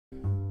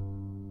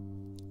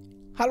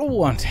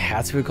Hallo und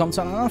herzlich willkommen zu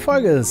einer neuen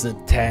Folge The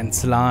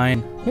Tenth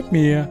Line mit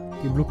mir,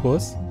 dem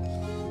Lupus.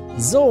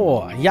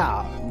 So,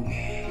 ja,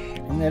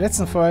 in der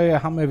letzten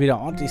Folge haben wir wieder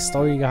ordentlich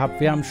Story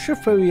gehabt. Wir haben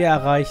Shivbury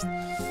erreicht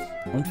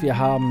und wir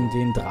haben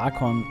den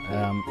Drakon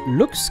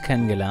Lux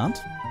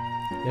kennengelernt,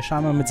 der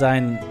scheinbar mit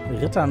seinen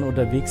Rittern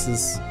unterwegs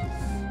ist,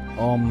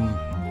 um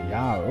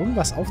ja,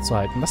 irgendwas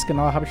aufzuhalten. Was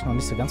genau habe ich noch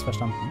nicht so ganz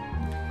verstanden.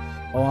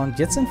 Und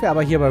jetzt sind wir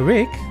aber hier bei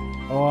Rick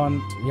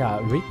und ja,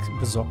 Rick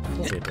besorgt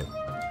Vorräte.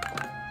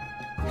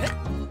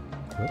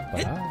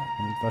 Hoppala.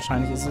 Und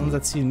wahrscheinlich ist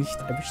unser Ziel nicht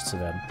erwischt zu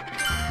werden.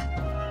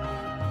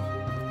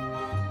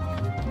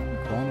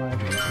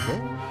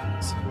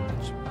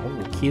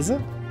 Oh, Käse?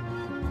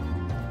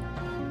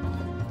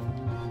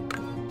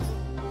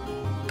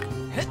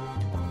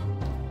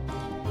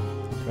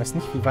 Ich weiß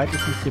nicht, wie weit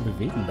ich mich hier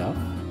bewegen darf.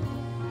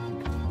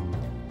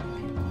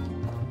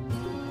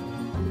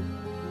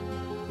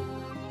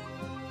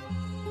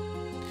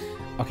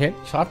 Okay,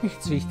 ich frage mich,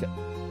 wie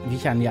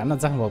ich an die anderen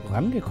Sachen überhaupt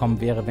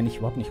rangekommen wäre, wenn ich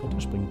überhaupt nicht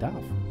runterspringen darf.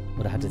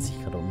 Oder hat er sich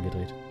gerade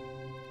umgedreht?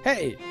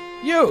 Hey,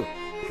 you!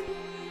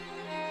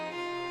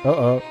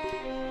 Oh.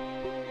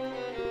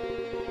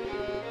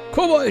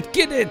 Kobold,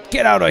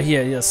 get out of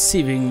here, you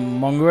thieving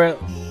mongrel!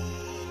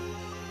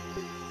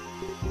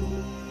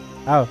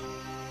 Oh,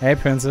 hey,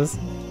 Princess.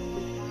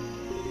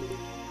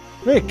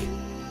 Rick,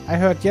 I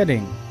heard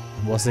yelling.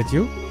 Was it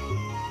you?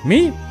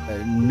 Me?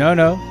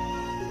 No.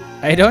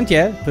 I don't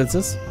yell,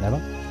 Princess. Never.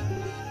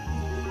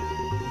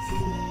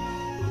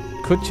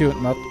 Could you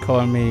not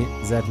call me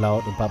that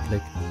loud in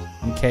public,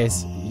 in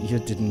case you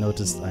didn't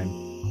notice I'm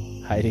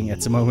hiding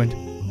at the moment?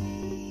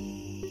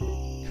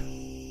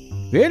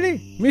 Really?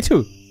 Me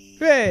too.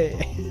 Hey!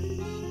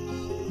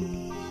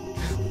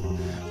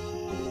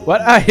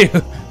 What are you?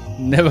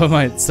 Never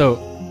mind. So,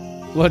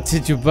 what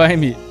did you buy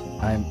me?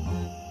 I'm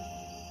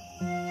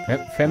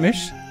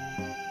famished.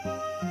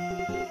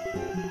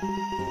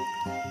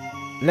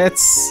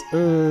 Let's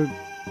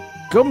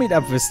go meet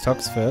up with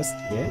Tox first,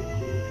 yeah?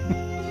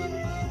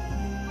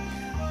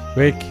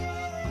 Rick,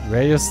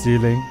 where you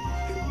stealing?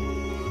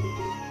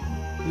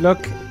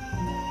 Look,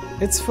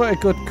 it's for a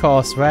good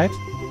cause, right?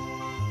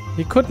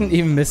 You couldn't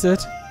even miss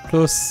it.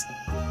 Plus,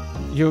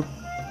 you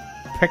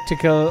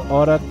practical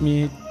ordered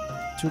me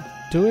to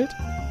do it?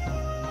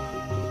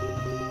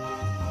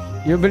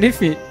 You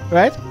believe me,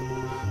 right?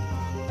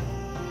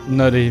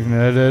 Not even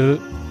a little.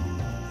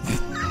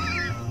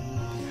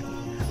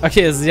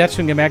 Okay, also sie hat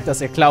schon gemerkt,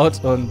 dass er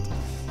klaut und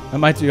er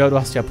meinte, ja, du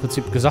hast ja im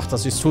Prinzip gesagt,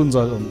 dass ich es tun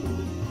soll und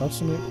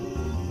glaubst du mir?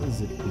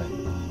 Nein.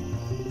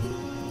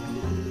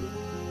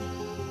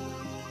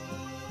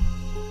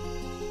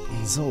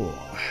 So,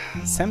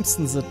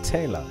 Samson the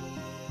Tailor.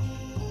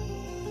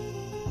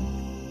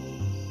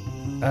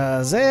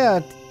 They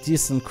are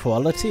decent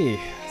quality.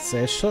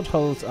 They should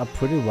hold up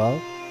pretty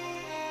well.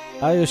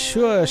 Are you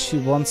sure she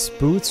wants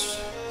boots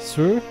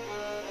through?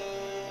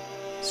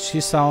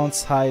 She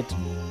sounds high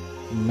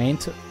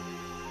maintenance.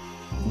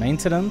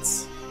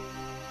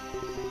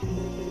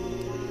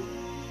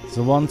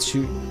 The ones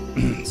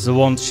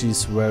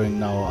she's wearing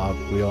now are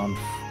beyond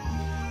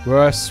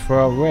worse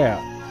for wear.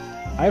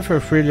 I have a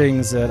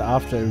feeling that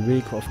after a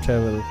week of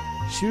travel,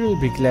 she will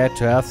be glad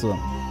to have them.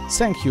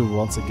 Thank you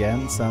once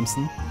again,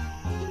 Samson.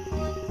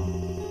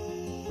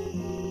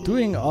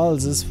 Doing all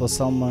this for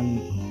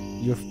someone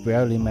you've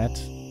barely met,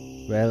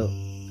 well,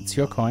 it's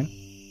your coin.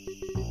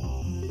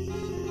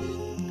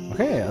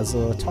 Okay,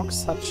 also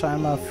Tox hat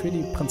scheinbar für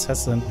die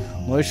Prinzessin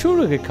neue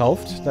Schuhe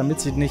gekauft, damit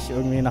sie nicht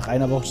irgendwie nach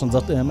einer Woche schon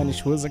sagt, meine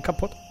Schuhe sind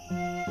kaputt.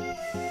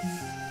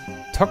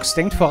 Tox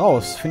denkt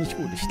voraus, finde ich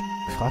gut. Ich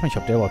frage mich,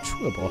 ob der überhaupt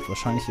Schuhe braucht.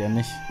 Wahrscheinlich eher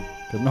nicht.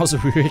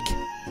 Genauso wie Rick.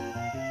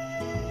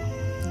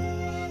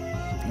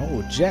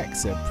 Oh, Jack,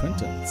 der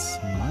Printers.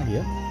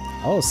 Magier.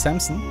 Oh,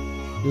 Samson.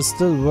 You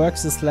still work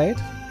this late?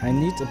 I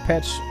need a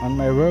patch on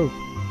my robe.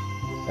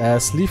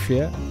 Sleeve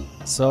here.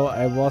 So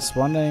I was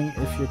wondering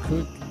if you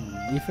could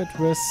leave it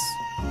with...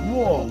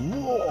 Whoa.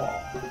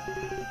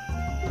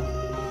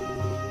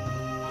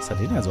 Was hat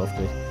den ja so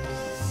aufgeregt?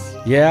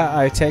 Yeah,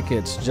 I take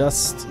it.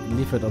 Just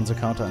leave it on the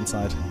counter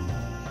inside.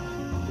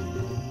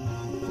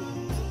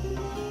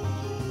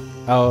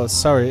 Oh,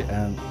 sorry.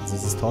 And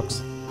this is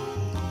Tox.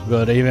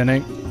 Good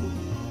evening.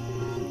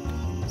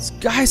 This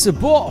guy's a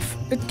dwarf.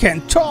 It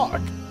can talk.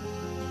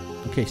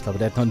 Okay, ich glaube,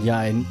 der hat noch nie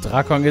einen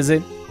Drakon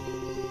gesehen.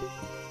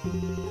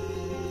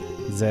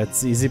 That's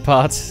the easy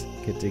part.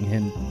 Getting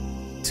him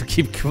to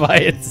keep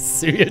quiet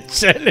is a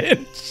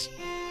challenge.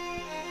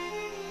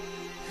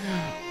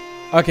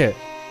 Okay.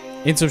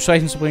 Ihn zum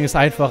Sprechen zu bringen ist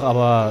einfach,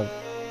 aber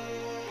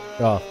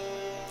ja,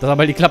 dass er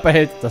mal die Klappe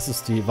hält, das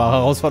ist die wahre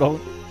Herausforderung.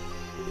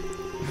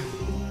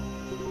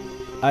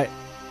 I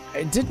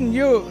didn't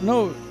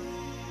know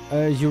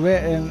you were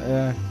in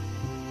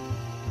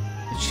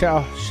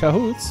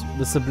Cahoots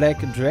with the Black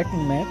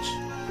Dragon match.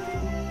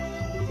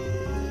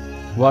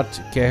 What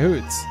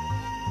Cahoots?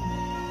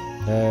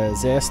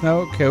 There's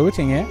no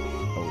Cahooting here.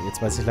 Oh,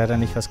 jetzt weiß ich leider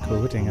nicht, was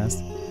Cahooting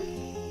heißt.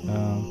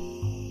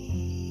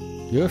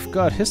 You've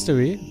got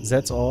history,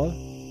 that's all.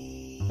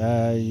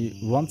 You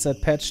want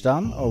that patch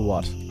done, or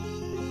what?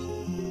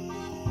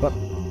 But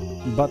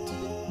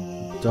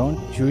don't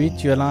you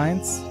read your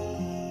lines?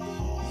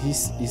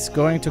 He's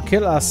going to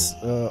kill us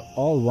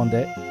all one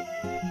day.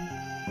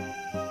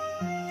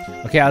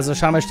 Okay, also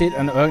scheinbar steht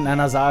in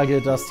irgendeiner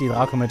Sage, dass die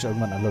Draco-Mage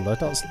irgendwann alle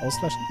Leute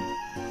auslöschen.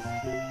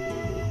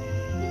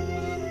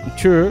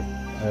 True,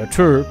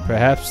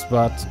 perhaps,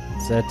 but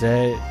that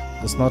day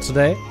is not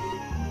today.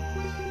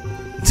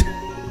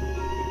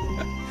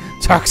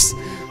 Tox!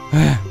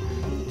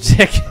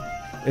 Jack,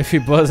 if he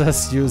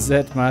bothers you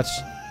that much,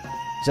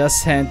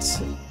 just hand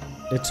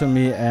it to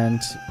me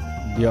and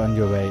be on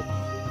your way.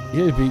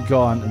 He'll be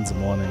gone in the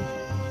morning.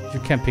 You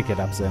can pick it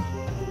up then.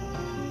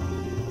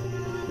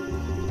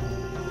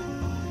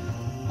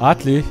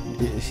 Hardly,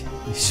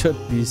 he should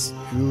be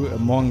strewn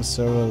among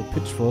several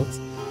pitchforks.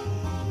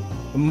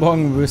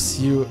 Among with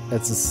you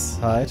at the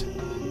side.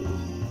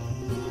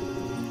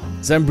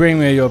 Then bring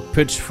me your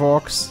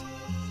pitchforks.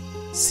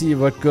 See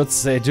what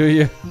goods they do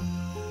you.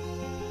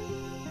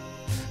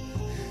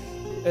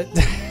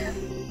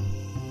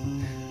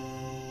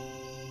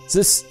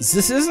 This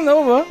isn't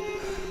over.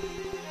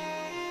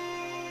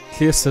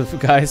 Clear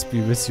skies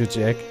be with you,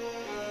 Jack.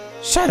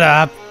 Shut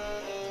up!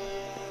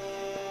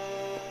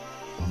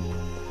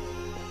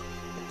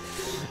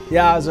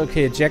 Ja, also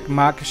okay, Jack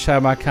mag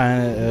scheinbar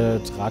keine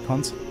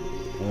Drakons.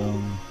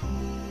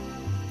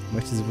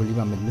 Möchte sie wohl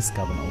lieber mit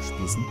Mistgabeln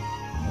ausspießen.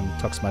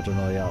 Und Tox meinte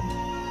nur, ja,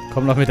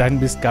 komm noch mit deinen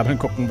Mistgabeln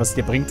gucken, was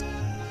dir bringt.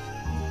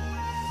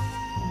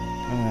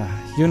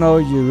 You know,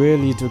 you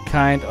really do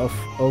kind of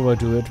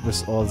overdo it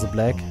with all the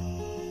black.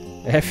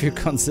 Have you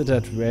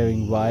considered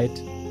wearing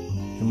white?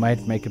 You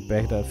might make a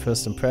better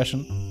first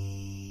impression.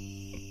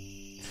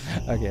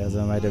 Okay, also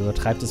er meinte, er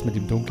übertreibt es mit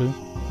dem Dunkel.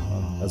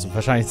 Also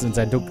wahrscheinlich sind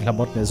seine dunklen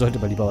Klamotten, er sollte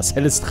mal lieber was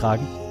Helles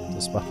tragen.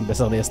 Das macht einen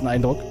besseren ersten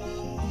Eindruck.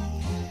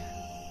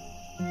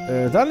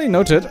 Darley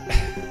noted.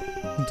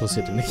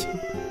 Interessiert ihn nicht.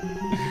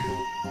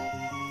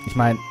 Ich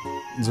meine,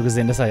 so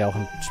gesehen ist er ja auch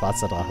ein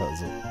schwarzer Drache,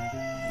 also.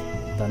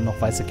 Dann noch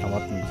weiße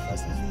Klamotten, ich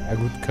weiß nicht. Ja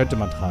gut, könnte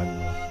man tragen.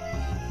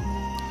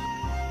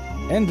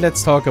 And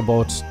let's talk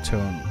about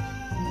tone.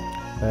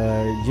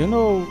 You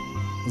know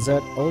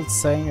that old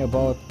saying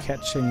about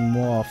catching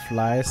more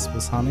flies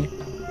with honey?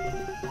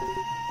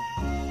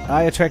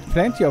 I attract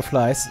plenty of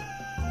flies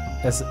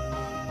as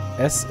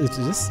it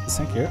is.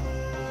 Thank you.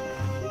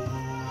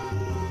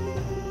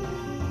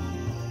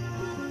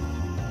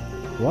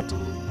 What?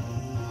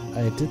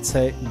 I did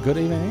say good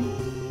evening,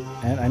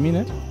 and I mean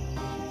it.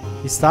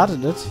 He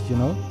started it, you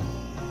know.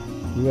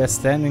 We were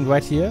standing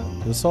right here.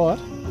 You saw it.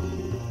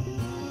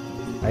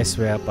 I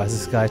swear by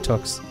this guy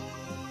Tox.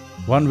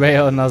 One way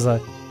or another,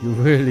 you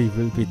really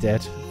will be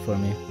dead for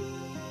me.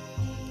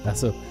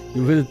 Also,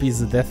 you will be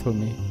the death for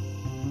me.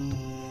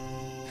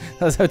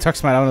 Also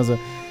Tox meint auch nur so.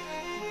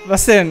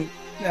 Was denn?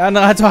 Der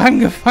andere hat doch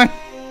angefangen.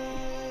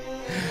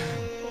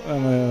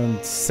 Und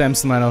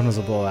Samson meint auch nur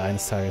so, boah,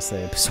 eines Tages,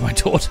 ey, bist du mein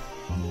Tod.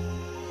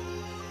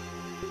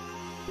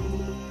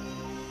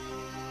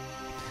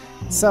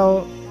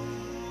 So,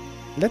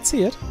 let's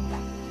see it.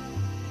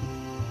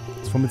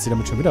 Jetzt fummelt sie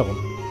damit schon wieder rum.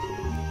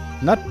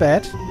 Not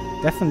bad.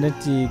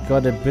 Definitely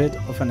got a bit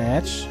of an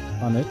edge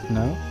on it,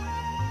 no?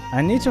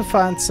 I need to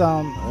find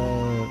some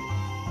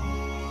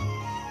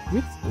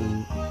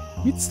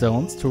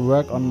wheatstones to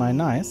work on my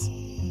knives.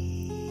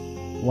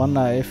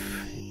 Wonder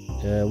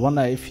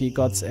if he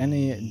got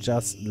any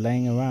just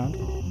laying around.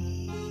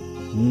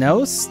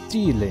 No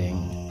stealing.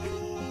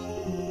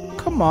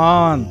 Come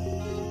on.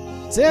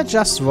 They're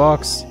just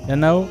rocks, you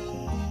know?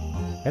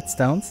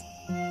 Headstones?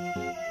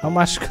 How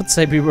much could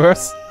they be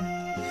worth?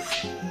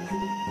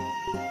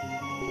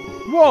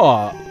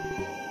 Whoa!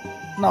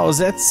 Now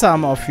that's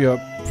some of your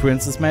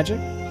princess magic.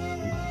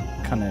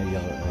 Kann er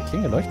ihre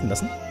Klinge leuchten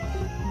lassen?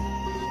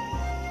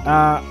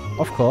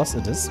 Of course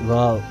it is.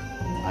 Well,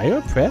 are you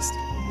impressed?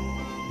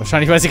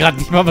 Wahrscheinlich weiß sie gerade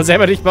nicht mal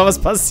selber nicht mal, was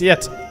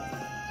passiert.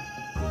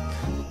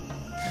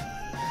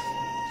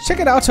 Check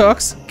it out,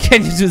 Tox.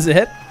 Can you do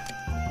that?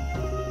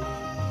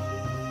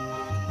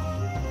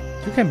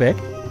 You came back?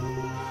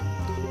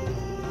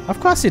 Of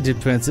course you did,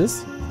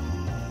 princess.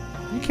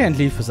 You can't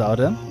leave without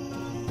him.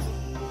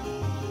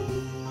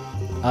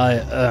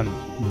 I,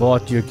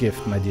 bought your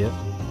gift, my dear.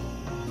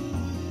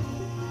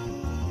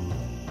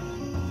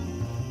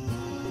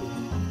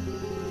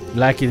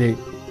 Luckily,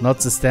 not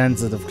the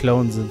standard of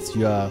clones that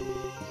you are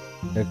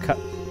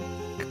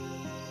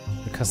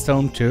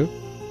accustomed to,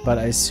 but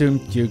I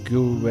assumed you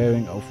grew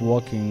wearing of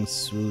walking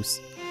through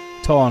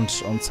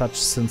taunch on such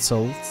thin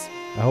souls.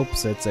 I hope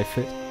that they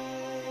fit.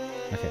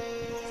 Okay.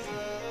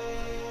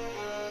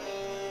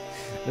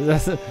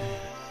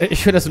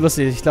 Ich finde das so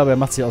lustig. Ich glaube, er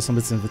macht sich auch so ein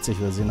bisschen witzig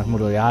über sie. Nach dem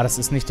Motto, ja, das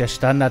ist nicht der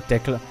Standard,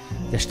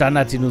 der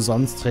Standard, den du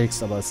sonst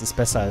trägst, aber es ist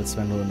besser, als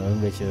wenn du in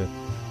irgendwelche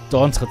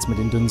Dorn trittst mit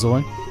den dünnen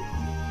Sohlen.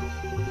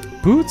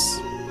 Boots?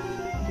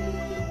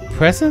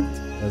 Present?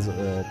 Also,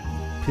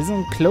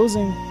 peasant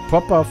clothing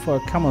proper for a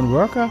common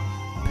worker?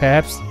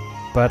 Perhaps,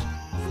 but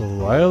for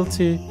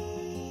royalty?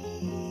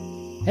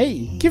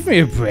 Hey, give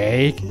me a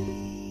break!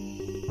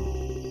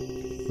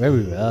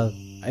 Very well.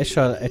 I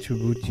shall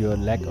attribute your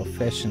lack of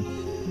fashion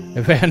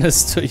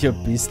awareness to your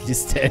beastly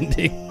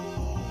standing.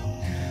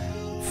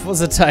 For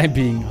the time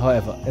being,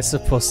 however, as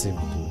opposed to.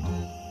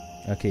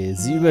 Okay,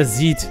 sie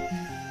übersieht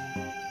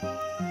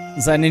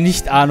seine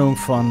Nicht-Ahnung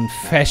von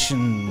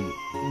Fashion,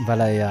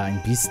 weil er ja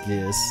ein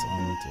Beastly ist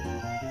und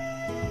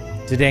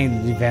sie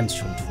denken, die werden es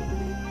schon tun.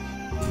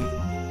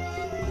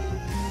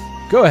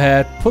 Go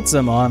ahead, put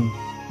them on.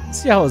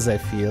 See how they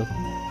feel.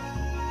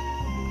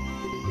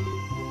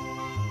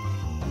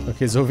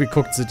 Okay, so wie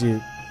guckt sie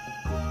die.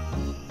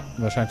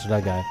 Wahrscheinlich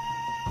total geil.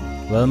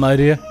 Well, my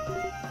dear.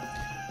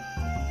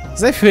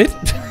 They fit.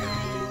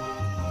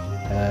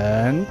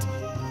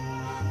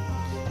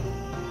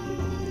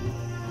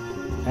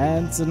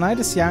 And the night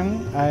is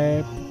young.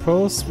 I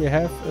propose we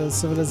have a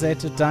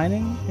civilized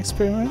dining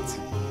experiment.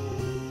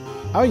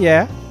 Oh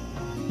yeah?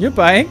 You're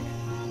buying?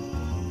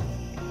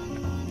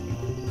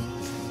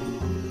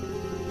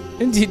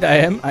 Indeed I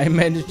am. I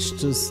managed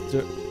to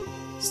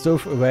stow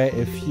away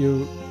a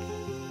few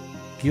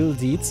guild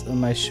deeds in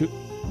my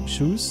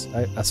shoes.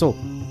 I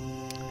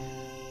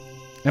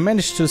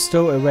managed to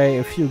stow away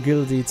a few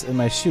guild deeds in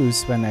my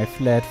shoes when I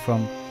fled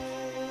from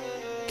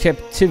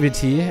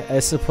captivity. I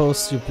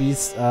suppose you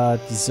beasts are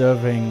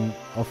deserving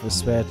of a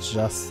sweat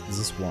just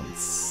this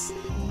once.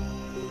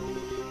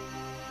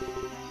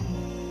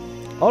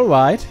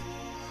 Alright.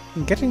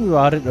 I'm getting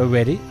rewarded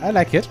already. I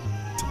like it.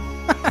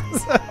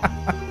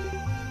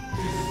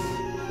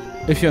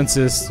 If you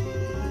insist.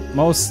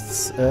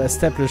 Most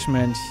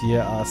establishments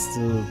here are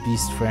still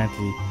beast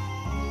friendly.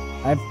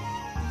 I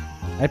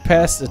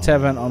passed a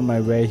tavern on my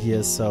way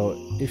here, so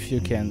if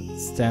you can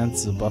stand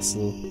the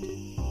bustle.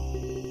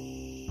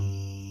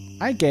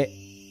 I'm game.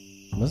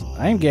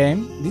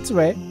 Leads the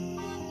way.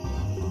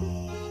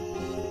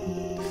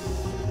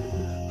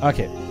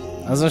 Okay.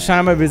 Also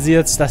scheinbar will sie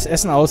jetzt das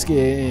Essen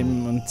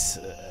ausgeben und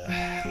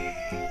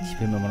ich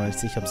bin mir immer noch nicht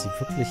sicher, ob sie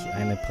wirklich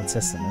eine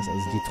Prinzessin ist.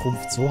 Also die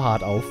trumpft so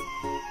hart auf.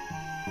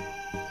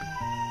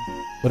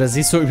 Oder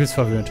sie ist so übelst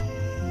verwöhnt.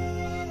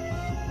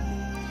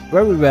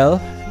 Very well.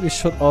 We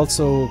should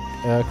also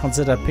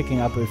consider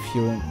picking up a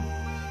few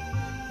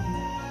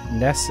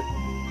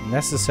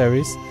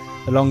necessaries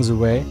along the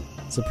way.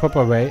 The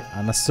proper way.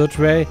 Understood,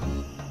 Ray?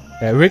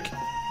 Rick?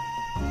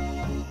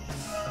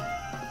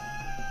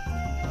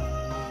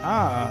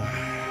 Ah.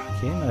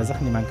 Okay, neue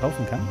Sachen, die man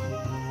kaufen kann.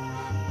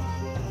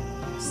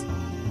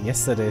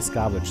 Yesterday's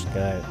garbage.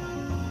 Geil.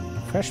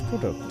 Fresh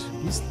product.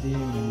 Beastly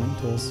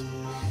Mementos.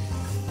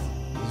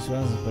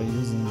 By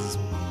using this.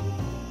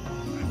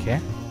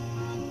 Okay.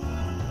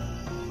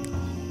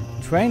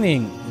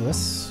 Training.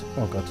 Was?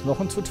 Oh Gott, noch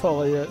ein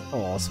Tutorial.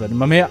 Oh, es werden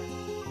immer mehr.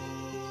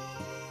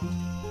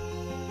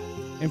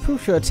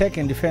 Improve your attack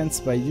and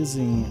defense by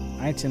using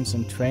items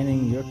and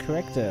training your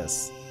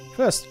characters.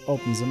 First,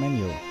 open the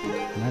menu.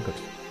 Na gut.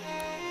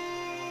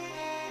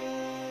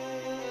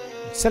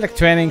 Select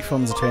training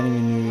from the training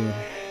menu.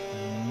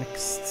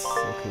 Next.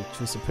 Okay,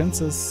 choose a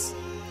princess.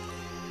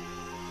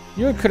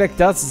 You will collect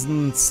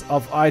dozens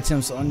of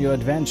items on your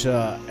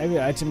adventure.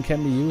 Every item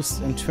can be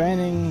used in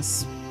training.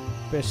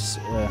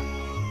 Special.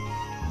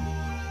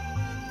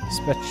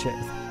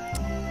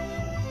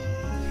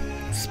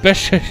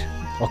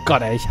 Oh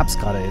Gott, ey, ich hab's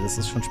gerade, ey. Das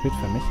ist schon spät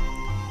für mich.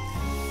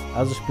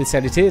 Also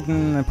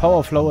Spezialitäten,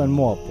 Power Flow and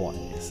more. Boah,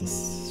 ey, das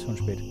ist schon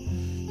spät.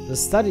 The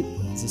study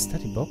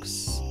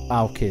box.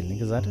 Ah, okay,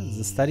 linke Seite.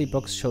 The study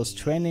box shows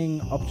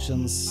training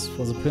options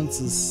for the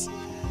princess.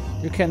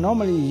 You can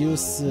normally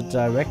use the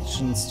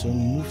directions to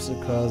move the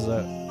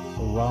cursor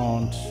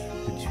around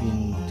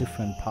between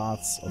different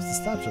parts of the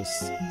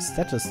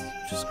status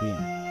screen.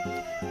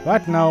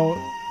 Right now,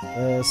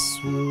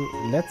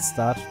 let's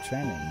start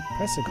training.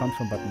 Press the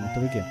confirm button to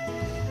begin.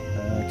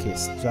 Okay,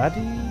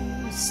 study,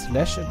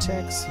 slash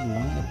attacks,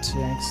 long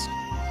attacks,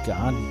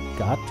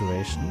 guard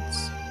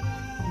durations,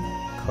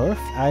 curved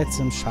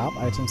items, sharp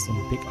items,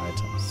 and big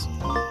items.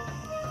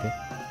 Okay.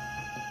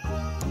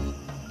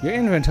 Your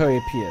inventory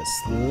appears.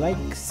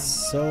 Like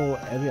so,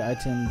 every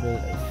item will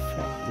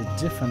affect a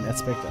different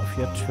aspect of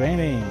your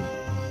training.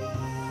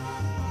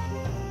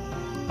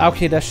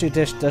 Okay, da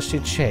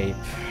steht Shape.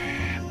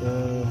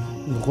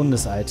 Ein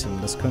rundes Item.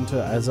 Das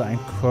könnte also ein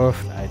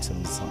Curved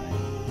Item sein.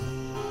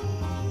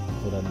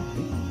 Oder ein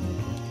Big.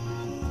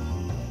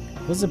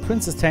 With the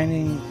princess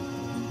training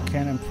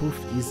can improve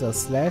either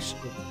slash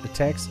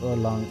attacks or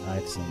long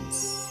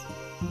items.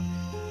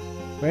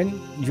 When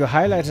you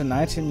highlight an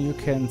item, you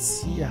can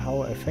see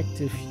how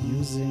effective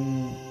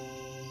using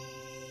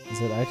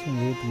that item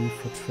will be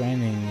for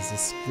training. The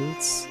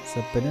skills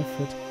that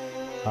benefit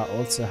are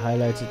also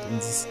highlighted in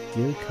the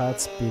skill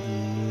cards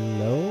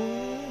below.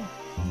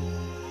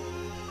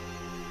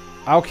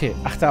 Ah, okay.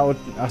 Ach, da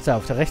unten. Ach, da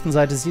auf der rechten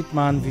Seite sieht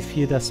man, wie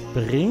viel das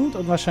bringt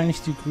und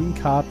wahrscheinlich die grünen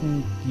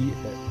Karten, die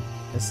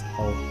es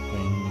auch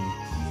bringt.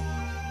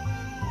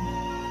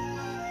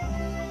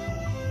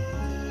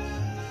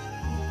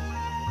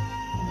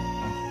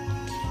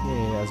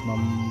 Okay, also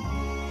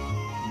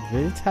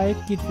Wildheit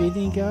geht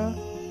weniger,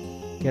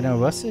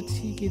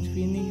 Generosity geht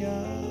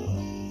weniger,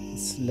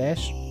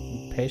 Slash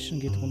und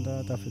Patient geht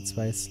runter, dafür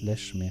 2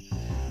 Slash mehr.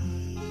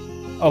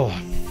 Oh,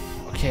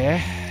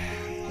 okay.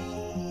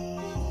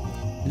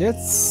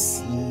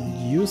 Let's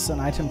use an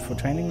item for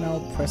training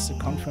now. Press the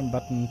confirm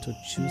button to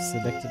choose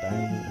selected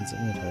item in the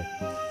inventory.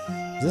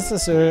 This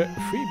is a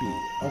freebie.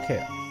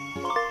 Okay.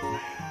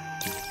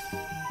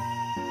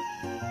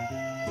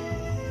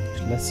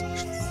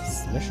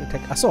 Slash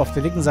Attack. Achso, auf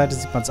der linken Seite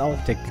sieht man es auch.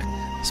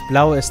 Das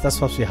Blaue ist das,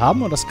 was wir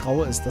haben, und das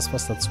Graue ist das,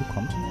 was dazu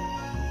kommt.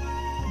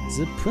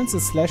 The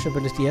Princess Slash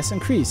ability has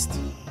increased.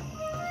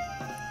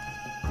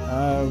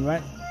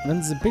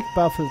 When the big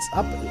bar fills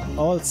up,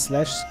 all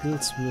slash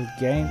skills will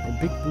gain a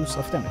big boost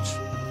of damage.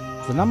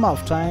 The number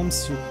of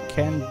times you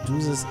can do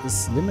this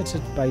is limited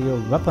by your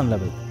weapon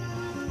level.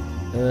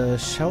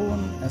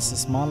 Shown as a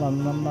smaller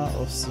number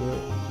of the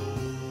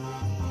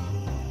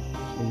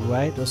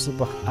right of the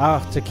box.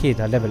 Ach, okay,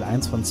 da Level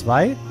 1 von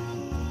 2.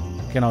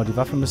 Genau, die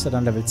Waffe müsste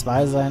dann Level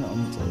 2 sein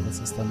und das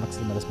ist dann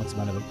maximal das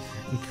maximale Level.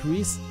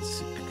 Increased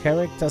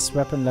Characters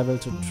Weapon Level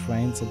to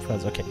train the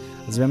price. Okay,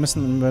 also wir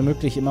müssen wenn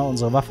möglich immer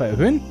unsere Waffe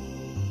erhöhen,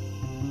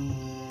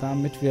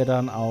 damit wir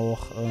dann auch,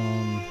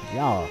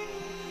 ja,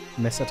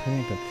 besser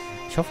trainieren können.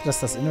 Ich hoffe,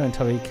 dass das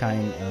Inventory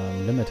kein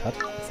Limit hat.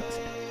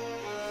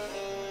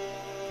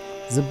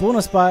 The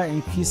bonus bar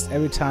increased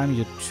every time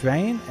you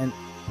train and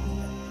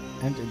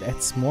it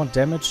adds more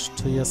damage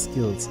to your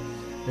skills.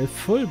 A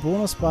full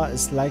bonus bar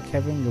is like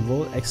having a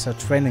whole extra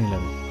training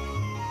level.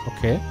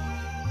 Okay.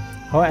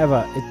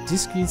 However, it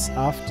decreases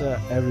after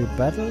every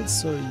battle,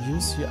 so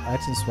use your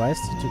items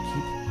wisely to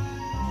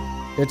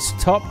keep it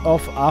top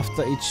off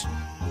after each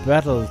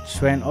battle.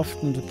 Train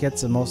often to get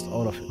the most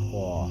out of it.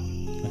 Boah.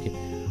 Okay.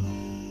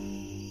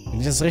 Wenn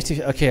ich das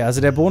richtig... Okay,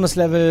 also der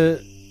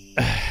Bonuslevel,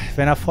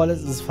 wenn er voll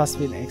ist, ist es fast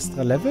wie ein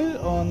extra Level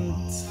und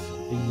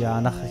ja,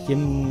 nach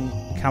jedem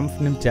Kampf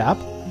nimmt er ab.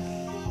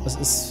 Das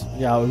ist...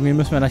 Ja, irgendwie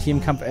müssen wir nach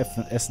jedem Kampf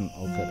essen.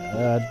 Oh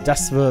Gott.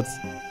 Das wird...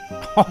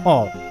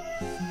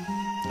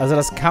 Also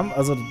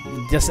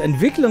das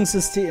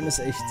Entwicklungssystem ist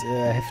echt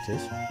heftig,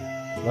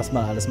 was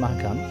man alles machen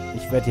kann.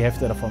 Ich werde die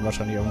Hälfte davon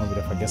wahrscheinlich irgendwann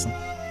wieder vergessen.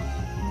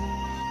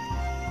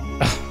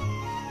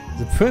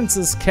 The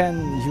princess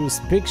can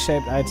use big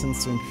shaped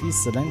items to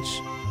increase the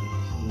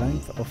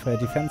length of her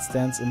defense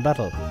stance in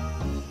battle.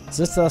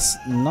 This does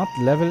not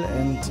level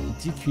and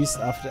decrease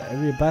after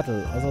every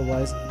battle,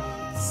 otherwise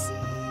it's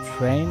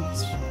trained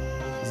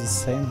the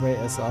same way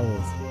as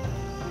others.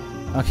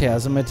 Okay,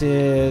 also mit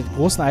den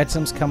großen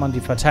Items kann man die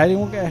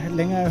Verteidigung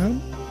länger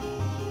erhöhen.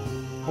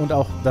 Und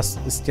auch, das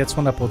ist jetzt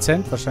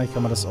 100%. Wahrscheinlich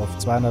kann man das auf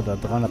 200 oder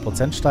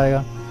 300%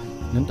 steigern.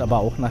 Nimmt aber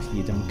auch nach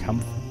jedem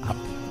Kampf ab.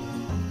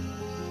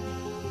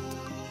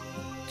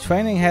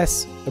 Training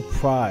has a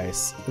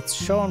price. It's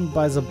shown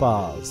by the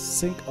bars.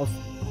 Think of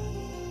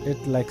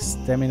it like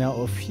stamina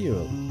or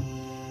fuel.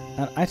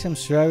 An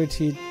item's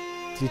rarity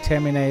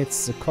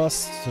determines the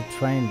cost to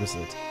train with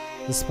it.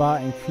 This bar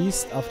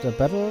increased after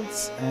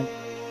battles and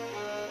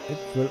it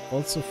will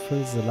also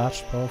fill the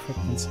large power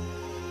frequency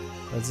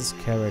by this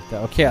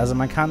character. Okay, also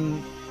man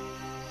kann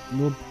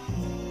nur...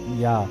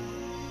 Ja.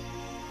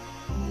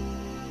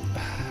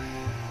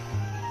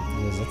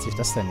 Wie setze ich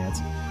das denn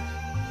jetzt?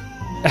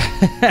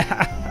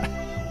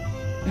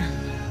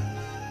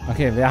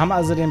 Okay, wir haben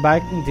also den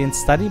Balken, den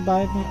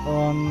Study-Balken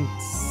und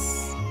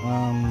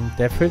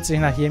der füllt sich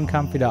nach jedem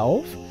Kampf wieder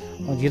auf.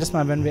 Und jedes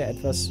Mal, wenn wir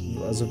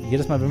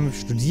wenn wir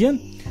studieren,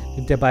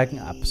 nimmt der Balken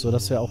ab,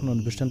 sodass wir auch nur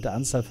eine bestimmte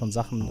Anzahl von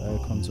Sachen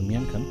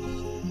konsumieren können.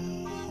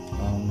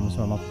 Müssen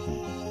wir mal gucken.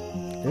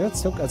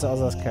 Let's look also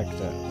as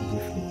Charakter.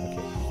 Okay.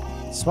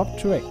 Swap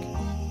Trick.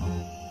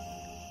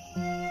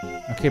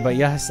 Okay, bei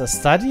ihr heißt das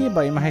Study,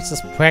 bei ihm heißt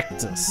das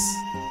Practice.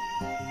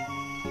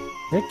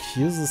 Rick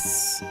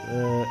uses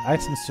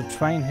items to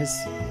train his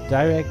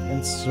direct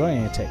and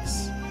throwing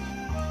attacks.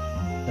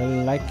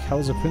 Like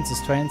how the princess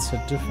trains her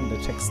different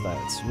attack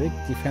styles. Rick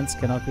defense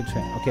cannot be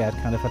trained. Okay, er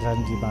hat keine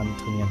Verteidigung, die man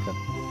trainieren kann.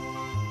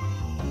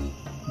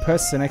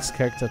 Press the next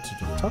character to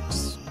do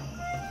Tox.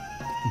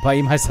 Bei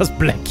ihm heißt das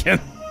Blacken.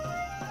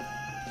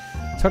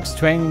 Tox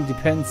training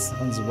depends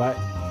on the right.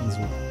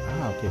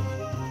 Okay.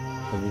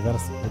 Wie war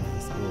das?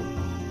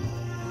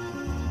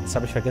 Jetzt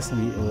habe ich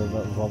vergessen,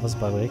 was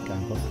bei Rick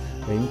ankommt.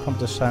 Bei ihm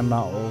kommt es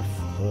scheinbar auf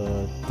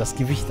das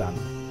Gewicht an.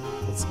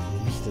 Das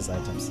Gewicht des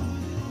Items.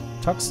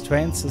 Tox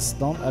trains his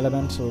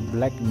non-elemental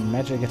black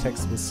magic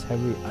attacks with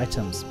heavy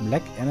items.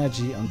 Black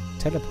energy and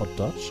teleport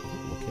dodge.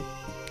 Okay.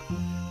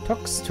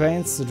 Tox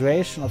trains the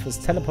duration of his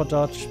teleport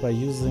dodge by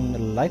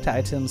using lighter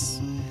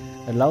items.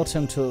 Allowed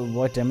him to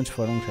avoid damage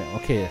for a long time.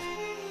 Okay.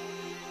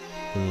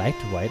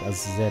 Lightweight,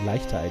 also sehr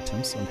leichte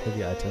Items und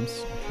heavy Items.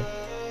 Okay.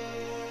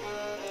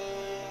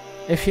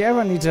 If you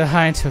ever need a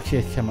hide,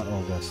 okay, kann man,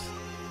 oh Gott.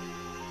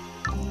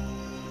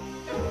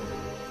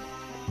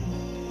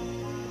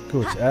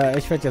 Gut,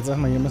 ich werde jetzt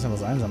erstmal hier ein bisschen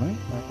was einsammeln.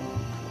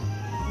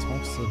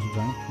 Talks to the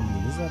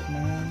Drunken Lizard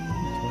Man,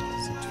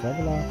 Talks to the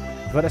Traveler.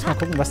 Ich werde erstmal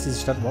gucken, was diese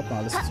Stadt überhaupt noch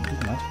alles zu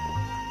bieten hat.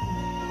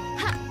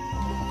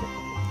 Okay.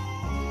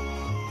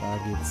 Da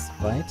geht's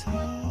weiter.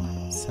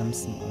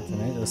 Samson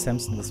Alternate.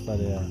 Samson, das war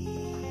der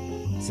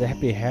The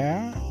Happy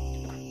Hair.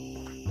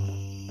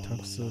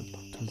 Talks to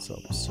the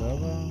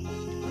Observer.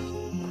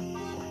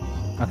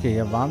 Okay,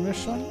 hier waren wir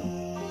schon.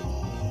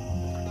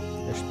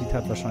 Der spielt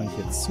halt wahrscheinlich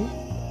jetzt zu.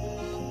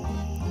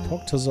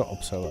 Talk to the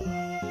observer.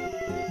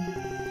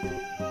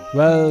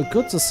 Well,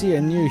 good to see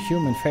a new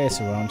human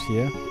face around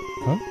here.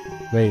 Huh?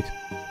 Wait,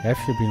 have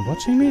you been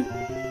watching me?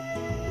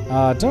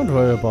 Don't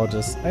worry about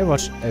this. I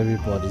watch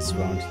everybody's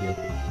around here.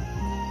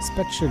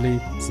 Especially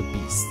the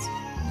beasts.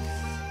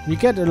 We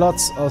get a lot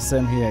of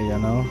them here, you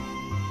know.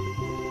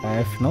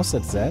 I have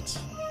noticed that.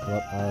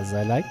 What are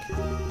they like?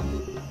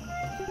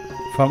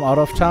 From out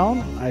of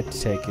town? I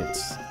take it.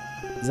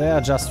 They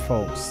are just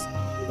folks.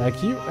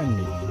 Like you and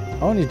me.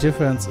 Only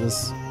difference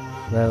is,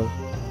 well,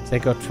 they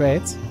got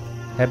traits,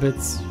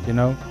 habits, you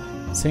know,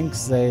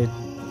 things they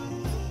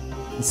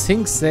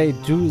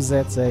do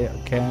that they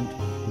can't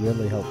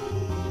really help.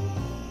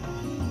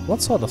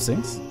 What sort of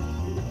things?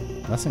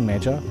 Nothing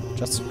major,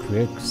 just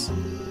quirks.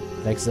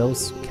 Like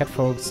those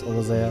catfolks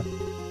over there.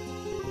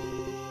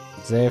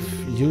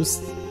 They've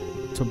used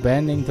to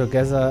banding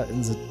together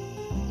in the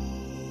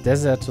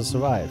desert to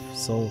survive,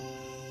 so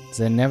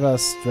they never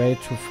stray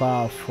too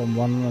far from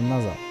one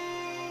another.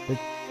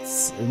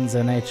 It's in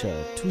their nature.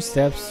 2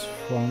 steps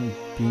from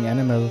being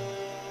animal,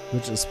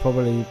 which is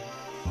probably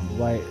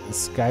why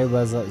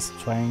Skyweather is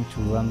trying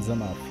to run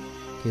them off.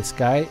 Okay,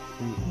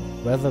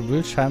 Skyweather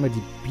will scheinbar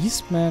die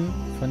Beastmen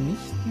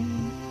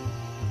vernichten.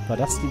 War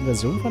das die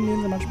Version, von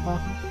denen sie mal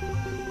sprachen?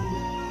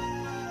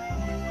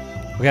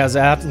 Okay, also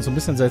er hat uns so ein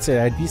bisschen so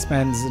erzählt, die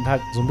Beastmen sind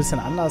halt so ein bisschen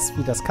anders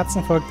wie das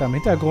Katzenvolk da im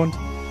Hintergrund.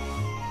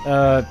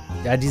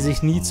 Ja, die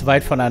sich nie zu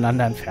weit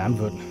voneinander entfernen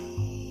würden.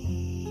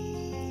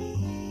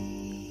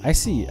 I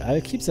see,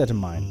 I'll keep that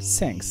in mind.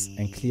 Thanks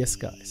and clear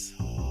skies.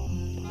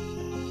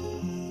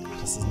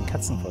 Ach, das ist ein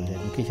Katzenvolk.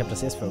 Okay, ich habe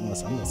das erst für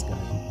irgendwas anderes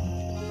gehalten.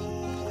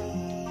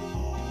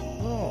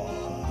 Oh.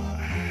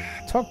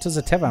 Talk to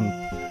the tavern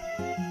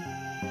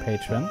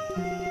patron.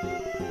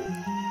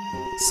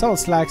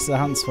 Sounds like the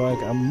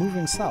Huntsvolk are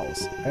moving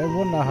south. I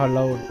wonder how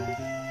low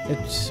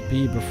it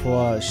be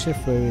before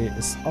Shivbury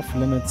is off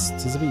limits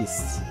to the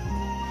beasts.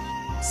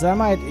 They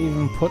might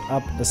even put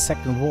up a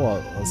second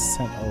wall or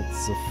send out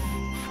the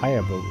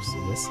firebows.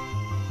 This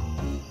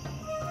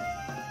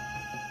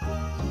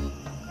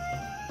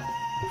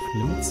off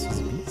limits to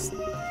the beasts?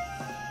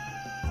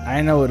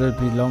 I know it'll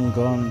be long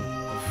gone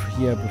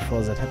here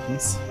before that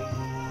happens.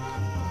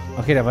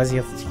 Okay, da weiß ich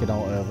jetzt nicht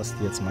genau, was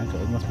die jetzt meinte.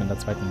 Irgendwas mit der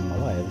zweiten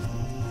Mauer.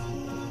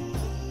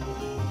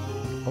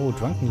 Oh,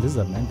 Drunken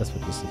Lizard, man, das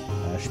wird lustig.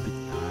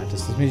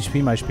 Das ist mir das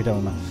Spiel mal später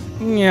mal.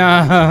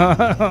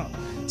 Ja.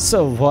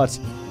 So what?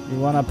 You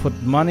wanna put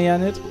money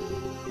on it?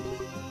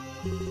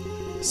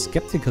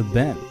 Skeptical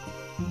Ben.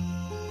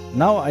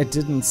 No, I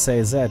didn't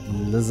say that,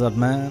 Lizard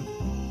Man.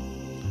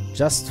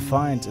 Just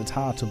find it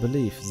hard to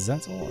believe,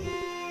 that's all.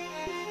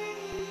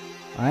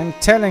 I'm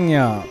telling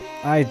ya,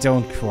 I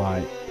don't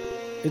cry.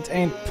 It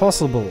ain't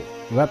possible.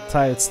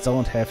 Reptiles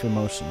don't have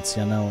emotions,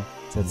 you know.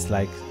 That's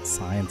like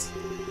science.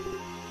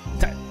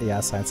 Ja,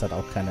 Science hat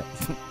auch keine.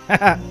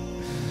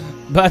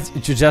 But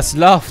you just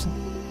laughed.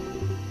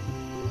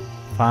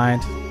 Fine.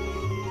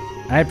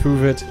 I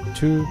prove it.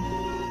 2.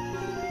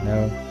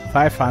 No.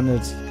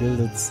 500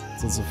 gilded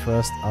to the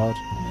first out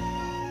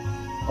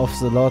of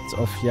the lot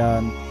of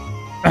yarn.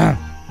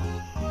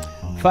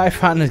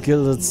 500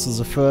 gilded to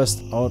the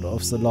first out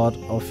of the lot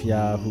of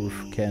who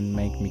can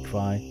make me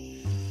cry.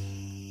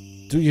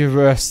 Do your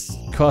worst,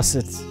 cause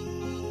it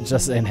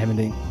just ain't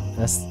happening.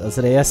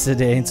 Also der Erste,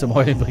 der ihn zum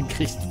Heulen bringt,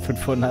 kriegt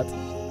 500.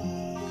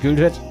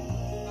 Gilded.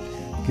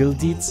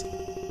 Gildeeds.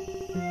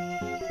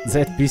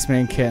 That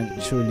beastman can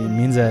surely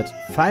mean that.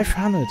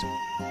 500.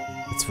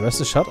 It's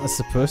worth a shot as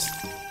the person.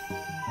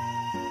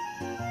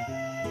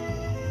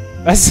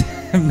 Was?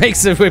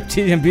 Makes a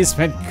reptilian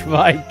beastman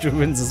cry to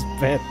win this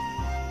bet.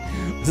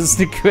 Das ist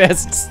eine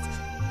Quest.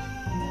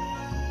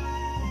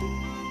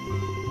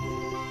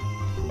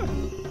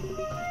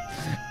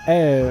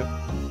 Ey.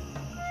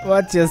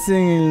 What you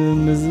thinking, little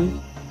missy?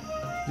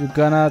 You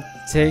gonna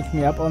take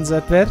me up on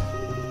that bet?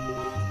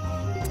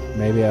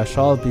 Maybe I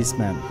shall,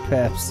 beastman.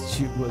 Perhaps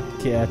you would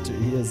care to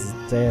hear the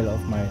tale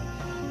of my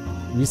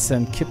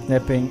recent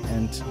kidnapping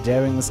and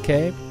daring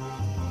escape?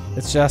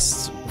 It's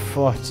just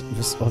fraught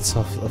with all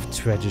sorts of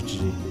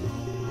tragedy.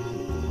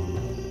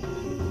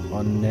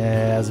 Oh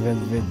ne, also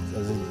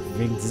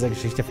wegen dieser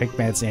Geschichte fängt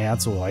mir jetzt nicht an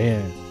zu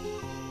heulen.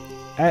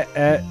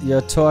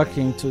 You're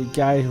talking to a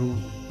guy who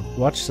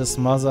watched his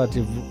mother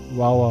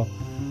devour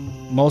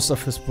most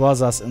of his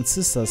brothers and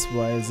sisters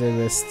while they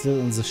were still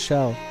in the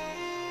shell.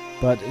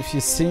 But if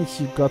you think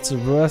you got the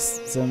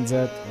worst, then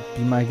that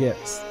be my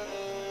guess.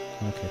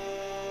 Okay.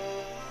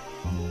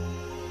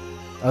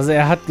 Also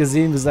er hat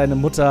gesehen, wie seine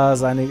Mutter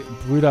seine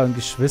Brüder und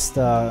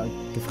Geschwister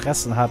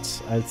gefressen hat,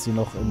 als sie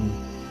noch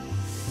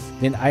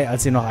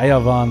als sie noch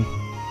Eier waren.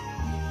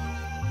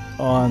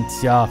 Und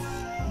ja,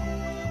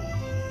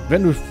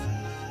 wenn du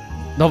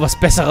noch was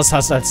Besseres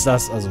hast als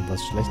das, also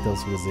was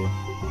Schlechteres gesehen.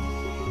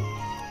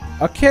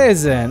 Okay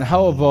then,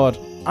 how about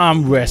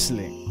Arm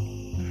Wrestling?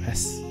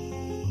 Was?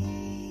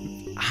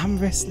 Arm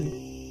Wrestling?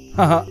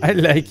 Haha, I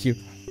like you.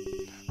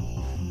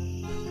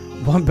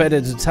 One bet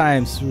at a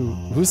time through.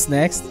 Who's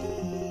next?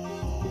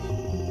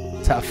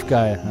 Tough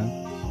guy, huh?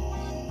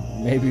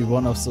 Maybe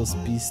one of those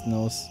beasts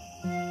knows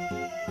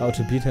how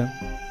to beat him.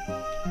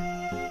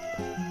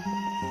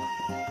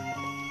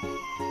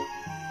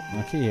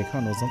 Okay, hier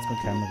kann man doch sonst mit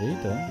keinem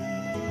reden.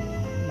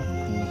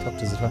 Mal gucken,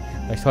 das war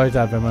vielleicht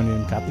heute, wenn man ihn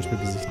im Gartenspiel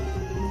besichtigt.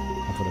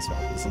 Obwohl, das war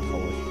auch ein bisschen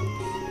traurig.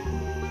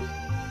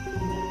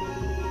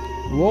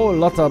 Whoa,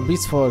 lot of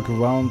beast folk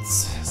around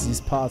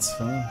these parts,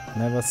 huh?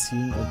 Never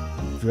seen a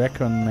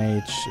dragon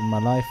mage in my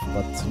life,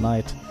 but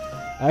tonight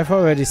I've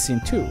already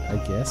seen two, I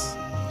guess.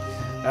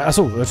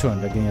 Achso,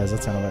 schon, wir gehen ja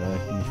jetzt ja noch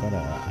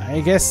weiter.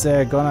 I guess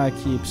they're gonna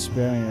keep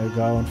sparing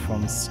around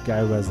from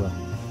Skyweather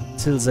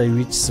till they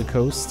reach the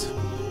coast.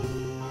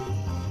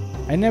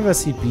 I never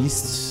see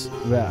beasts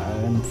where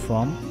I'm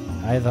from,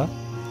 either.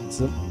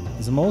 So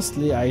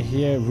mostly I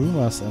hear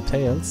rumors and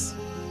tales.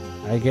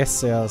 I guess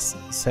they are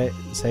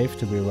safe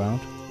to be around.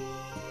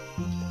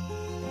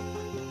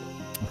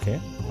 Okay.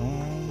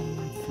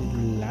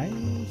 Vielleicht...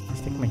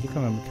 Ich denke mal, hier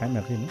können wir mit keinem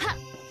mehr reden.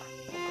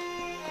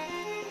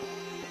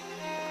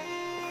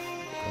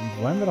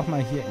 Dann wollen wir doch mal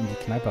hier in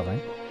die Kneipe rein.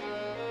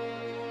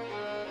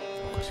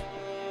 Oh Gott.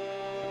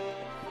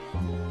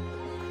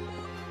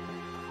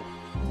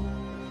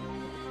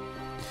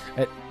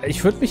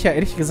 Ich würde mich ja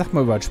ehrlich gesagt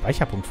mal über einen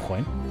Speicherpunkt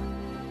freuen.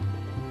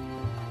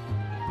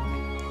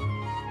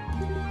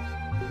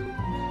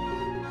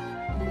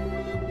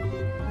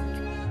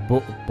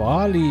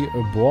 Barley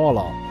a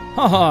baller.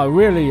 Haha,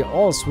 really,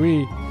 all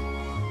three.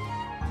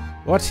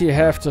 What do you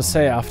have to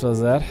say after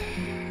that?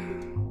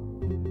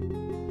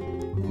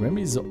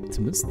 Remy the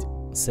Optimist?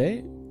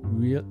 Say?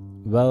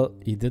 Well,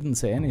 he didn't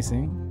say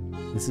anything.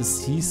 This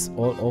is teeth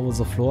all over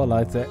the floor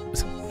like that.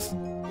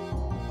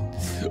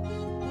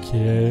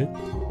 Okay.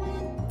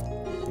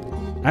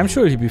 I'm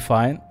sure he'll be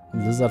fine.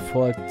 Lizard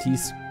folk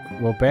teeth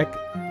go back.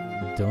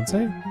 Don't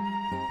say?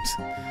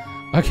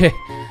 Okay.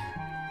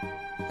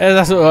 Er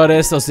sagt so, oh, der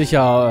ist doch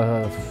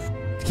sicher,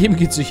 ihm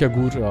geht's sicher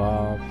gut,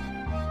 ja.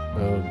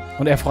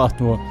 Und er fragt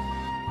nur,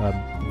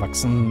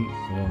 wachsen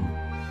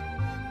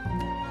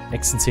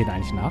Echsenzähne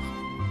eigentlich nach?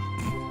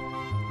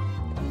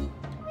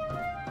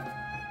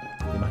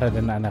 Wie macht er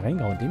denn einer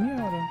reingehauen? Dem hier,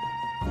 oder?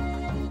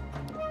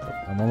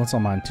 Dann wollen wir uns noch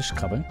mal einen Tisch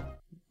krabbeln.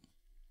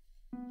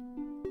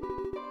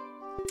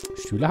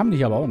 Stühle haben die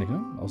hier aber auch nicht,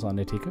 ne? Außer an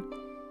der Theke.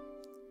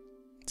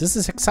 This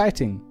is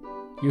exciting.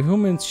 You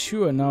humans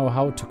sure know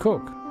how to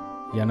cook,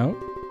 you know?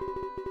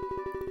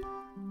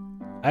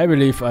 I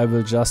believe I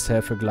will just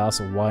have a glass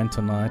of wine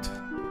tonight.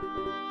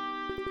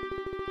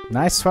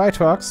 Nice try,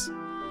 Trox.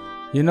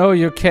 You know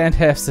you can't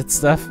have that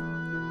stuff.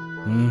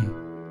 Hm.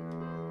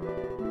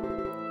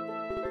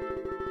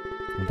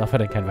 Und darf er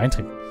denn keinen Wein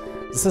trinken?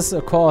 This is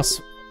a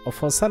cause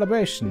for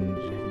celebration.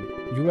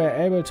 You were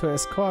able to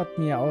escort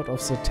me out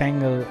of the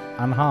tangle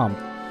unharmed,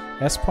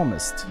 as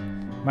promised.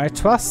 My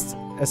trust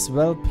is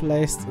well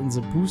placed in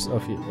the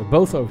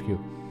both of you.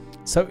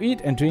 So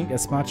eat and drink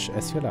as much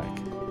as you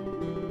like.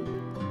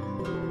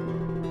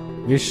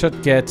 We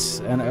should get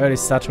an early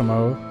start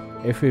tomorrow.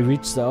 If we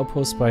reach the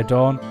outpost by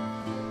dawn,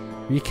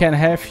 we can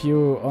have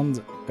you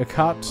on a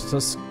cart to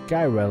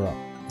Skyweather,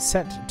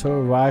 set to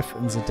arrive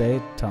in the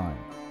daytime,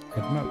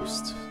 at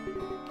most.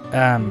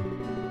 And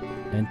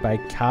by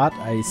cart,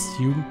 I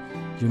assume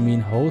you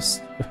mean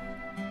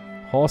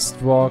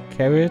horse-draw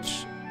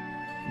carriage?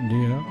 Do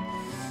you know?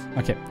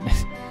 Okay.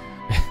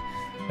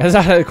 Er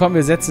sagt, komm,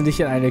 wir setzen dich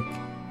in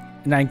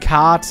ein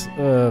Kart,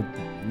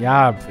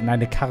 ja, in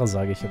eine Karre,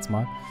 sage ich jetzt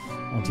mal.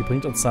 Und die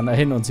bringt uns dann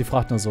dahin und sie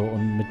fragt nur so,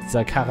 und mit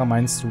dieser Karre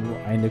meinst du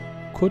eine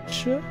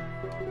Kutsche?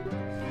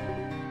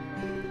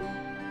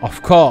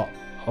 Of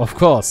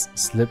course,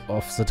 slip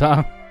of the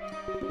tongue.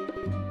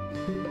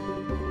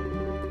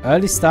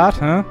 Early start,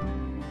 huh?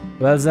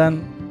 Well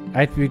then,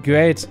 it'd be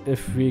great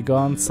if we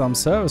got some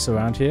service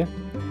around here.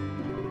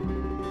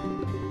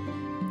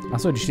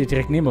 Achso, die steht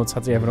direkt neben uns,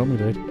 hat sich einfach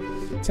umgedreht.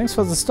 Thanks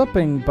for the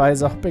stopping by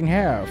the hopping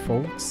hair,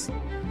 folks.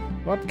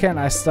 What can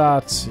I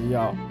start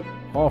ya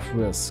off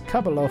with?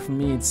 Couple of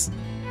meats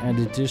and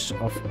a dish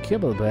of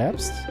kibble,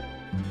 perhaps?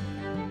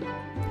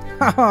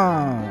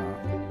 Haha!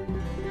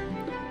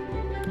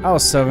 Our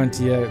servant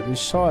here, we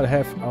shall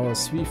have our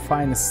 3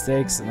 finest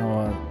steaks and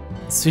our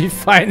 3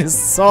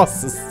 finest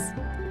sauces.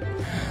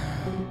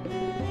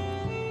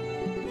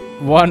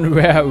 One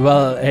rare,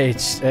 well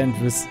aged and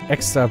with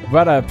extra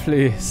butter,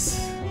 please.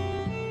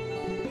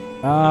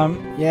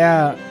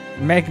 Yeah,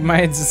 make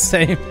mine the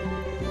same.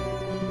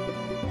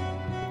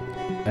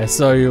 I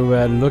saw you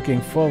were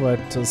looking forward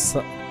to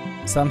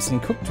something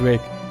cooked,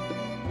 Rick.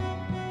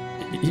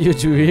 You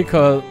do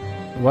recall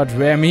what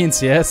rare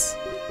means, yes?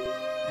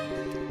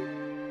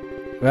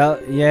 Well,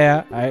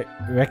 yeah, I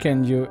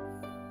reckon you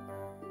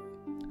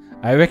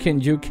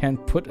can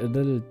put a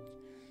little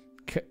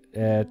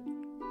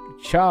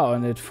char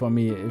on it for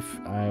me if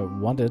I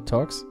wanted,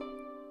 Tox.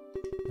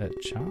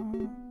 Char?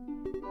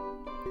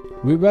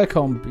 We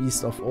welcome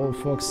beast of all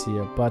folks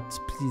here, but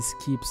please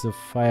keep the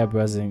fire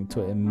breathing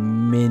to a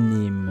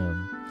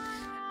minimum.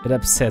 It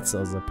upsets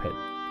other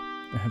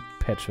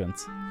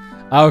patrons.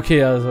 Ah,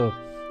 okay, also,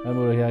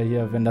 ja,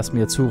 hier, wenn das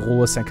mir zu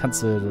roh ist, dann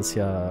kannst du das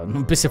ja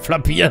ein bisschen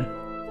flappieren.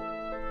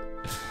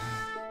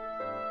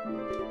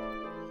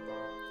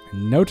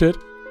 Noted.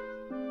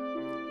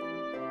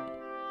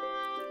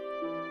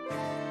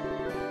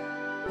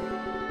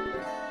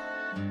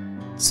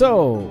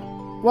 So,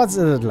 what's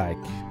it like?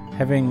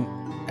 Having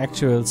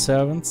actual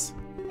servants?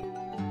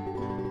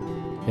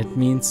 It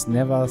means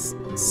never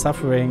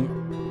suffering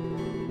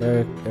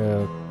a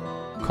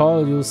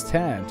coal-used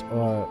hand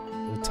or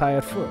a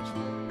tired foot,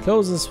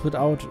 clothes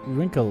without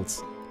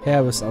wrinkles,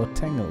 hair without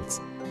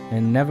tangles,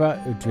 and never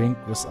a drink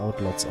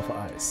without lots of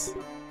ice.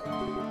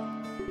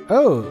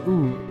 Oh,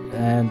 ooh,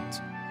 and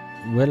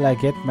will I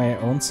get my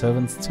own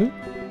servants too?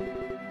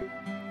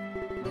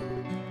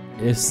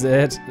 If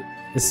that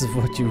is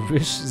what you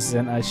wish,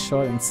 then I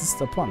shall insist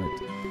upon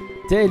it.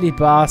 Daily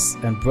baths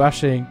and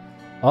brushing,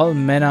 all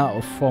manner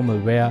of formal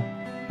wear,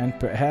 and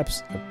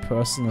perhaps a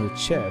personal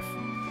chef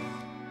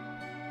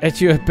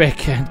at your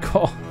beck and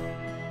call.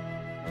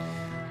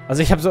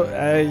 Also ich habe so,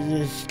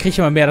 ich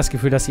kriege immer mehr das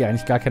Gefühl, dass sie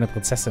eigentlich gar keine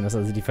Prinzessin ist.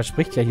 Also die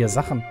verspricht ja hier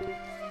Sachen.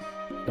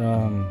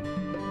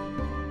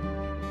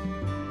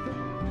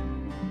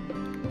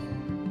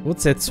 Would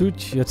that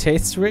suit your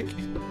taste, Rick?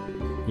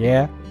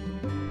 Yeah.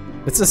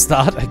 It's a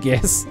start, I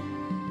guess.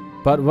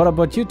 But what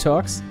about you,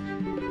 Tox?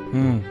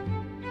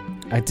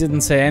 I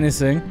didn't say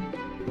anything.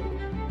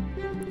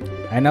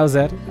 I know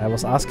that. I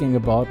was asking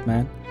about,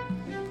 man.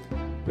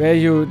 Were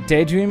you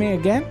daydreaming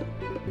again?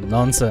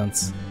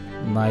 Nonsense.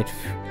 Night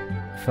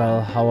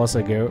fell hours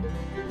ago.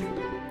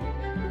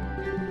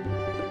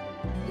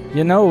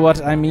 You know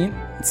what I mean?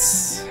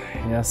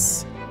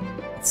 Yes.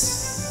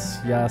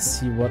 Yeah,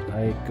 see what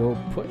I go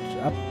put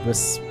up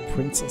with,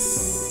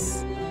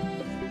 princess.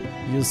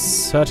 You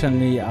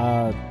certainly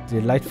are a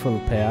delightful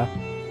pair.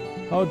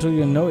 How do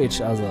you know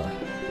each other?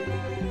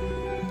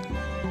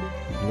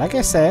 Like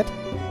I said,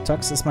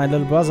 Tox is my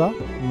little brother.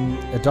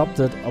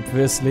 Adopted,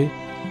 obviously.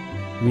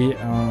 We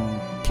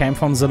came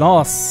from the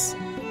north.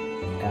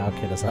 Ja,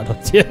 okay, dass er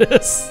adoptiert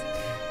ist.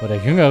 Oder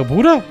der jüngere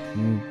Bruder?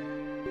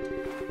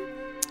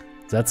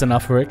 That's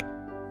enough, Rick.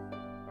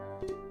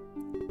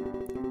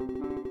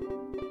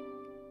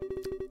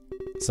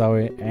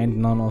 Sorry, ain't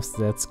none of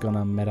that's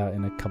gonna matter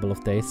in a couple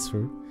of days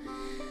through.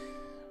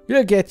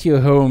 We'll get you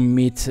home,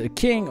 meet a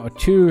king or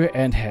two,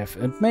 and have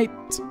a mate.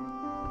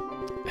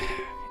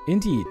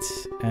 Indeed,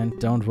 and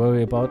don't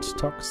worry about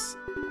Tox.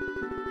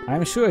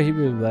 I'm sure he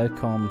will be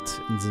welcomed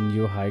in the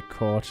new High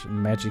Court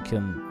magical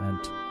and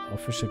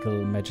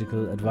official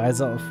magical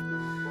advisor of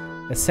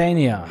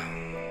Asania.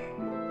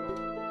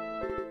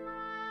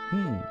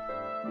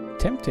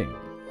 Tempting.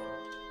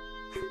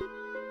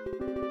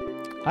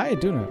 I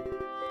do know.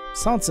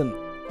 Sounds an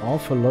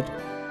awful lot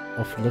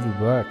of little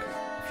work,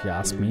 if you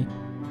ask me.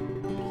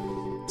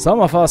 Some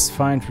of us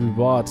find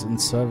reward in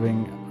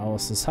serving our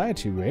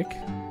society, Rick.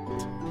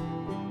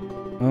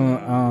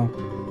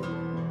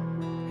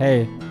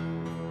 Hey,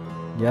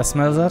 you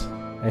smell that?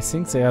 I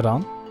think they are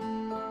done.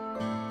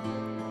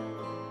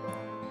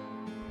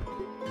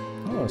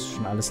 Oh, ist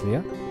schon alles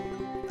leer.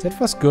 That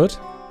was good.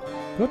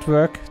 Good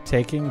work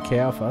taking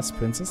care of us,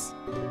 princess.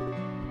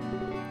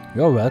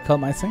 You're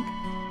welcome, I think.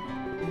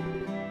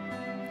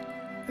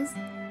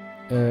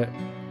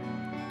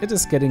 It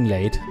is getting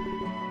late.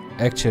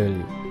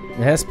 Actually,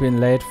 it has been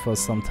late for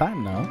some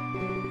time now.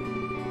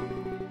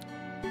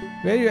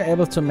 Were you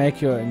able to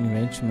make your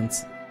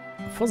arrangements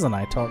for the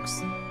night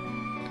talks?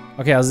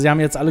 Okay, also sie haben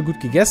jetzt alle gut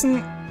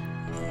gegessen.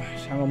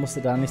 Scheinbar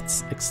musste da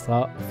nichts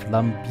extra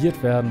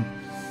flambiert werden.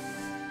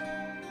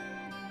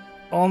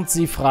 Und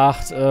sie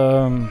fragt,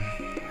 ob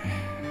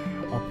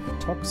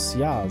Tox,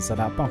 ja,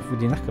 seine Abmachung für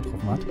die Nacht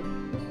getroffen hat.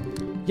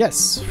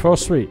 Yes, for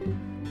 3.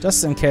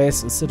 Just in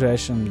case a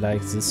situation like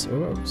this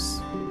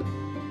arose.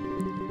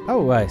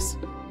 Oh, right.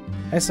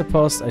 I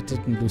suppose I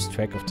didn't lose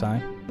track of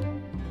time.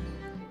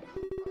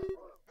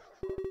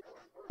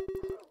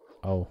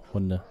 Oh,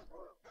 Hunde.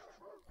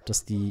 Ob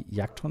das die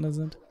Jagdhunde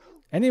sind?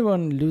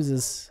 Anyone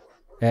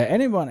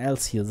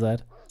else hear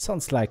that?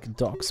 Sounds like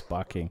dogs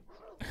barking.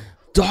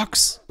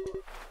 Dogs!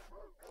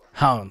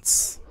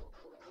 Hounds.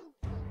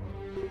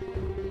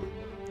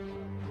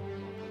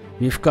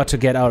 We've got to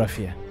get out of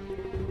here.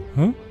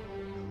 Huh?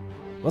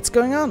 What's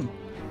going on?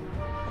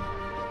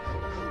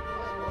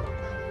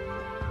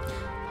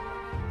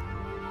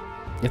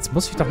 Jetzt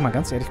muss ich doch mal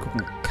ganz ehrlich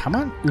gucken. Kann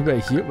man über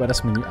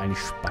das Menü eigentlich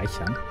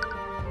speichern?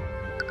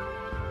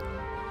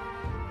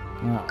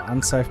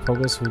 Unsaved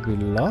progress will be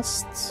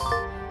lost.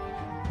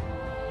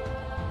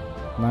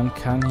 Man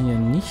kann hier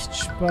nicht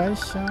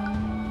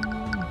speichern.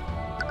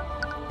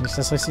 Wenn ich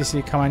das richtig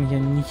sehe, kann man hier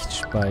nicht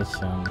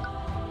speichern.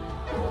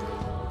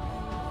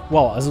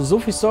 Wow, also so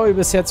viel Story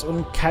bis jetzt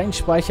und kein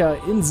Speicher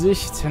in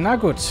Sicht. Na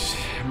gut,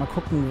 mal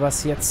gucken,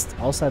 was jetzt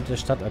außerhalb der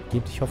Stadt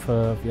abgeht. Ich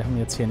hoffe, wir haben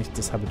jetzt hier nicht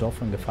das halbe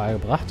Dorf in Gefahr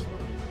gebracht.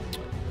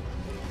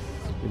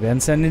 Wir werden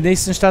es ja in der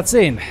nächsten Stadt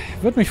sehen.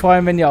 Würde mich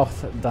freuen, wenn ihr auch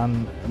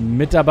dann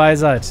mit dabei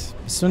seid.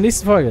 Bis zur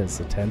nächsten Folge,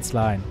 The Tenth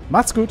Line.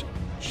 Macht's gut.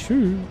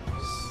 Tschüss.